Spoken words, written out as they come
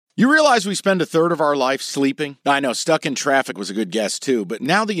You realize we spend a third of our life sleeping? I know, stuck in traffic was a good guess too, but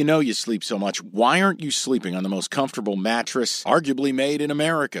now that you know you sleep so much, why aren't you sleeping on the most comfortable mattress arguably made in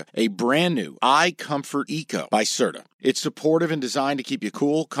America? A brand new iComfort Eco by Serta. It's supportive and designed to keep you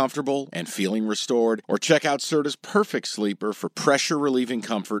cool, comfortable, and feeling restored. Or check out Serta's Perfect Sleeper for pressure-relieving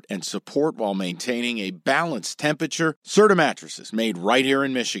comfort and support while maintaining a balanced temperature. Serta mattresses made right here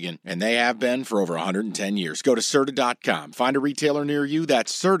in Michigan, and they have been for over 110 years. Go to Serta.com. Find a retailer near you.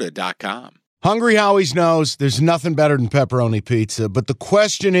 That's Serta.com. Hungry Howie's knows there's nothing better than pepperoni pizza, but the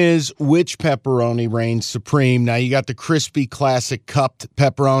question is, which pepperoni reigns supreme? Now, you got the crispy, classic cupped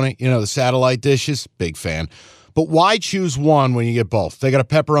pepperoni, the satellite dishes. Big fan. But why choose one when you get both? They got a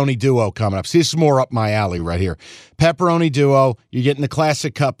pepperoni duo coming up. See, this is more up my alley right here. Pepperoni duo, you're getting the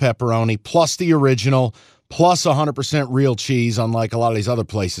classic cup pepperoni, plus the original, plus 100% real cheese, unlike a lot of these other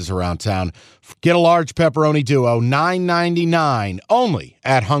places around town. Get a large pepperoni duo, $9.99, only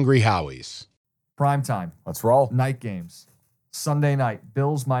at Hungry Howie's. Prime time. Let's roll. Night games. Sunday night,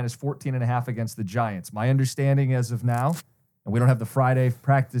 Bills minus 14.5 against the Giants. My understanding as of now, and we don't have the Friday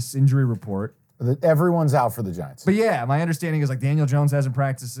practice injury report, everyone's out for the Giants. But yeah, my understanding is Daniel Jones hasn't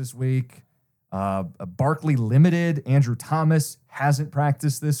practiced this week. Barkley limited. Andrew Thomas hasn't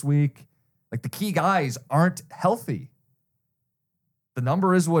practiced this week. The key guys aren't healthy. The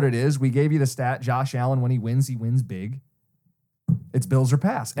number is what it is. We gave you the stat. Josh Allen, when he wins big. It's Bills or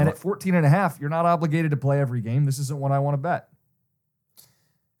pass. And at 14.5, you're not obligated to play every game. This isn't what I want to bet.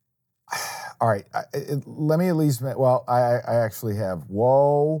 All right. Let me at least, I actually have,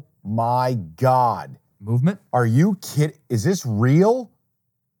 whoa. My God. Movement? Are you kidding? Is this real?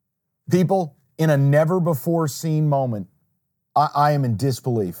 People, in a never-before-seen moment, I am in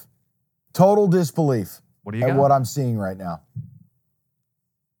disbelief. Total disbelief at what I'm seeing right now.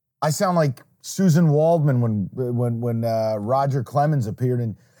 I sound like Susan Waldman when Roger Clemens appeared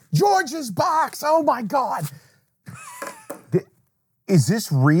in George's Box. Oh, my God. Is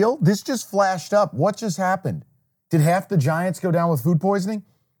this real? This just flashed up. What just happened? Did half the Giants go down with food poisoning?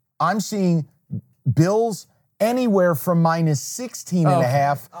 I'm seeing Bills anywhere from minus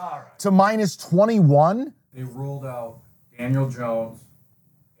 16.5 to minus 21. They ruled out Daniel Jones,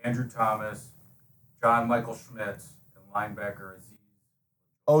 Andrew Thomas, John Michael Schmitz, and linebacker Aziz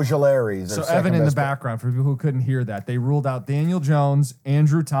Ojulari. So Evan in the background, for people who couldn't hear that, they ruled out Daniel Jones,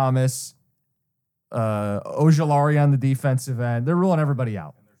 Andrew Thomas, Ojulari on the defensive end. They're ruling everybody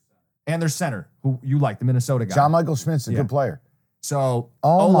out. And their center, who you like, the Minnesota guy. John Michael Schmitz, a good player. So,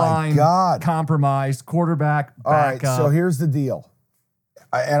 my God, compromised, quarterback, All right, backup. so here's the deal.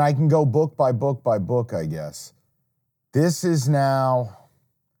 And I can go book by book by book, I guess. This is now...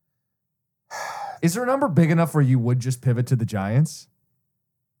 Is there a number big enough where you would just pivot to the Giants?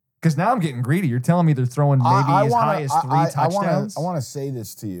 Because now I'm getting greedy. You're telling me they're throwing maybe high as 3 touchdowns? I want to say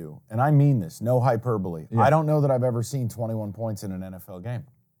this to you, and I mean this, no hyperbole. Yeah. I don't know that I've ever seen 21 points in an NFL game.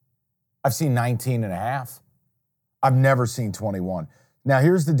 I've seen 19.5. I've never seen 21. Now,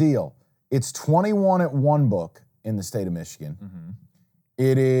 here's the deal. It's 21 at one book in the state of Michigan. Mm-hmm.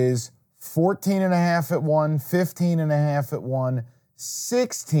 It is 14.5 at one, 15.5 at one,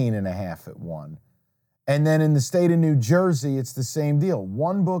 16.5 at one. And then in the state of New Jersey, it's the same deal.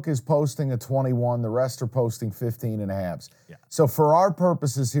 One book is posting a 21. The rest are posting 15.5s. Yeah. So for our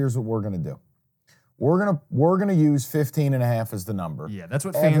purposes, here's what we're going to do. We're gonna use 15.5 as the number. Yeah, that's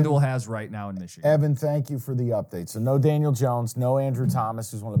what FanDuel has right now in Michigan. Evan, thank you for the update. So no Daniel Jones, no Andrew Thomas,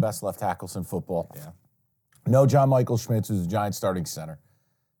 who's one of the best left tackles in football. Yeah. No John Michael Schmitz, who's the Giants starting center.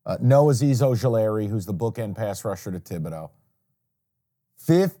 No Aziz Ojulari, who's the bookend pass rusher to Thibodeau.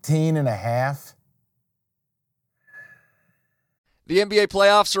 15.5. The NBA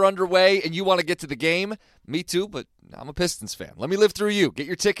playoffs are underway, and you want to get to the game? Me too, but I'm a Pistons fan. Let me live through you. Get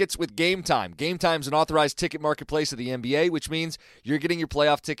your tickets with Game Time. Game Time's an authorized ticket marketplace of the NBA, which means you're getting your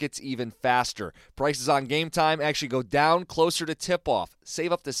playoff tickets even faster. Prices on Game Time actually go down closer to tip-off.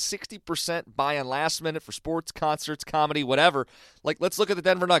 Save up to 60% buy on last minute for sports, concerts, comedy, whatever. Let's look at the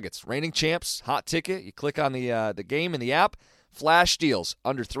Denver Nuggets. Reigning champs, hot ticket. You click on the game in the app. Flash deals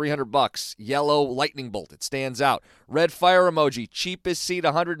under $300. Yellow lightning bolt, it stands out. Red fire emoji, cheapest seat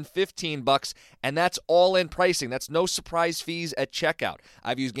 $115, and that's all in pricing. That's no surprise fees at checkout.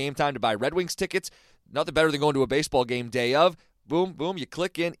 I've used Game Time to buy Red Wings tickets. Nothing better than going to a baseball game day of. Boom, boom, you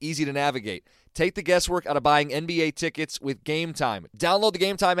click in, easy to navigate. Take the guesswork out of buying NBA tickets with Game Time. Download the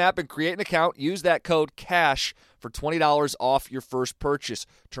Game Time app and create an account. Use that code CASH for $20 off your first purchase.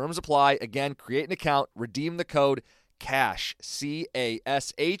 Terms apply. Again, create an account, redeem the code CASH,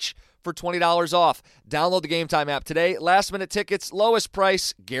 C-A-S-H, for $20 off. Download the Game Time app today. Last minute tickets, lowest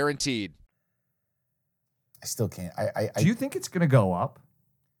price, guaranteed. I still can't. Do you think it's going to go up?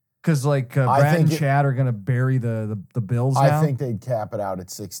 Because Brad and Chad are going to bury the Bills now? I think they'd cap it out at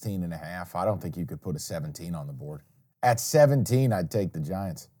 16.5. I don't think you could put a 17 on the board. At 17, I'd take the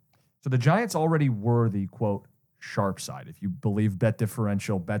Giants. So the Giants already were the, quote, sharp side. If you believe bet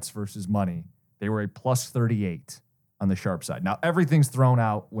differential, bets versus money, they were a plus 38 on the sharp side. Now, everything's thrown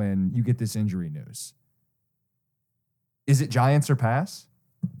out when you get this injury news. Is it Giants or pass?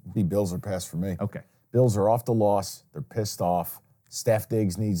 The Bills are pass for me. Okay. Bills are off the loss. They're pissed off. Steph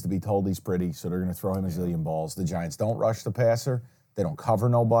Diggs needs to be told he's pretty, so they're going to throw him a zillion balls. The Giants don't rush the passer. They don't cover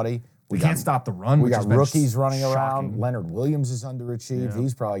nobody. We can't stop the run. We got rookies running shocking. around. Leonard Williams is underachieved. Yeah.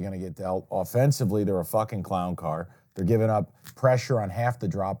 He's probably going to get dealt. Offensively, they're a fucking clown car. They're giving up pressure on half the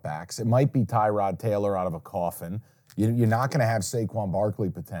dropbacks. It might be Tyrod Taylor out of a coffin. You're not going to have Saquon Barkley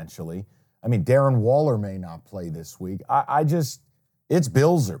potentially. I mean, Darren Waller may not play this week. It's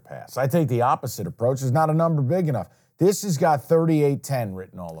Bills or pass. I take the opposite approach. There's not a number big enough. This has got 38-10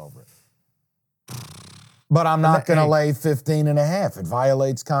 written all over it. But I'm not going to lay 15.5. It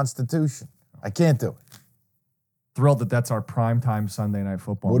violates Constitution. I can't do it. Thrilled that that's our primetime Sunday Night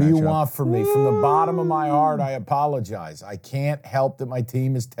Football What do you matchup. want from me? From the bottom of my heart, I apologize. I can't help that my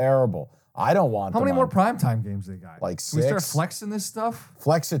team is terrible. I don't want How them many more on- primetime games they got? Like Can we start 6. flexing this stuff?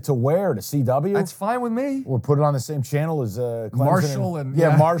 Flex it to where? To CW? That's fine with me. We'll put it on the same channel as Clemson Marshall and-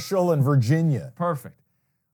 yeah, yeah. Marshall and Virginia. Perfect.